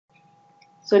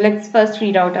So let's first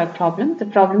read out our problem. The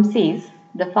problem says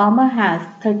the farmer has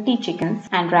 30 chickens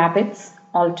and rabbits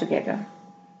altogether.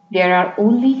 There are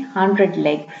only 100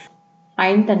 legs.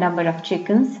 Find the number of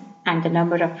chickens and the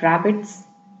number of rabbits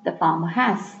the farmer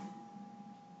has.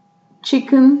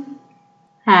 Chicken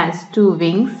has 2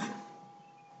 wings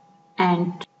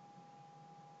and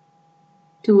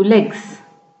 2 legs.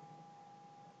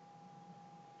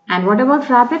 And what about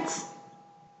rabbits?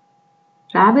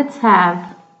 Rabbits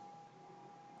have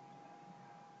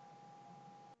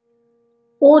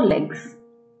 4 legs,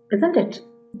 isn't it?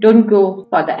 Don't go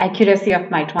for the accuracy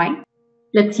of my drawing.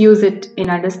 Let's use it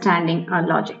in understanding our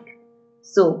logic.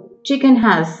 So, chicken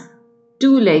has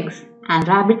 2 legs and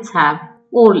rabbits have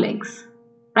 4 legs,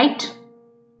 right?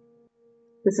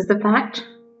 This is the fact,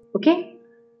 okay?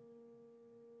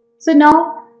 So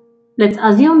now, let's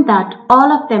assume that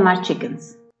all of them are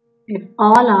chickens. If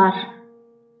all are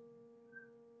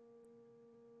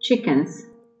chickens,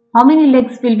 how many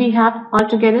legs will we have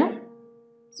altogether?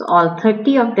 So all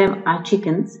 30 of them are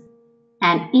chickens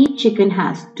and each chicken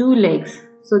has 2 legs.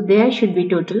 So there should be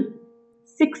total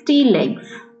 60 legs.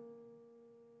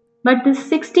 But this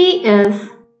 60 is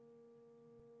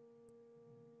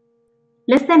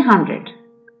less than 100.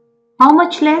 How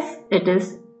much less? It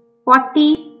is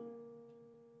 40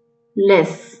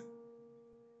 less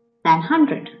than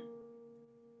 100.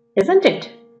 Isn't it?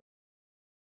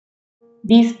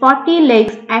 These 40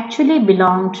 legs actually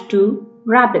belonged to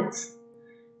rabbits.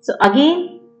 So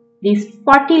again, these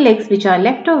 40 legs which are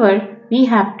left over, we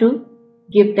have to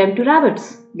give them to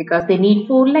rabbits because they need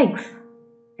 4 legs,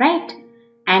 right?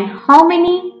 And how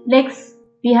many legs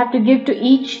we have to give to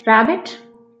each rabbit?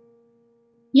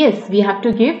 Yes, we have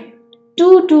to give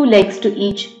 2 legs to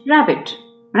each rabbit,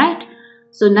 right?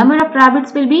 So number of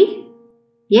rabbits will be,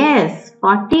 yes,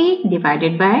 40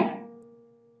 divided by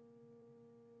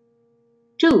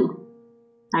 2,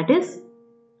 that is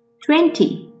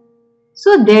 20.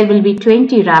 So there will be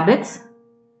 20 rabbits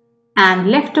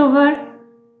and left over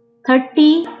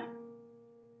 30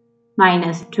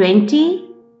 minus 20,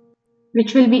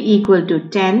 which will be equal to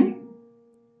 10.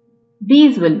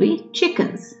 These will be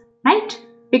chickens, right?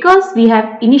 Because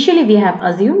initially we have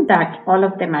assumed that all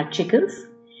of them are chickens,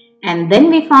 and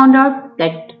then we found out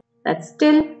that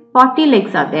still 40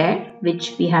 legs are there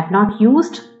which we have not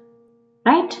used,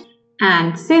 right?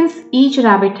 And since each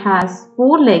rabbit has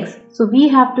 4 legs, so we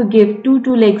have to give 2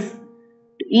 legs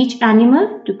to each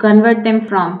animal to convert them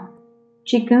from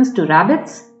chickens to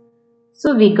rabbits.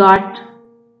 So we got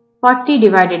 40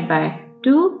 divided by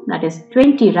 2, that is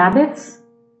 20 rabbits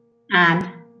and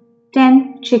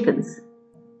 10 chickens.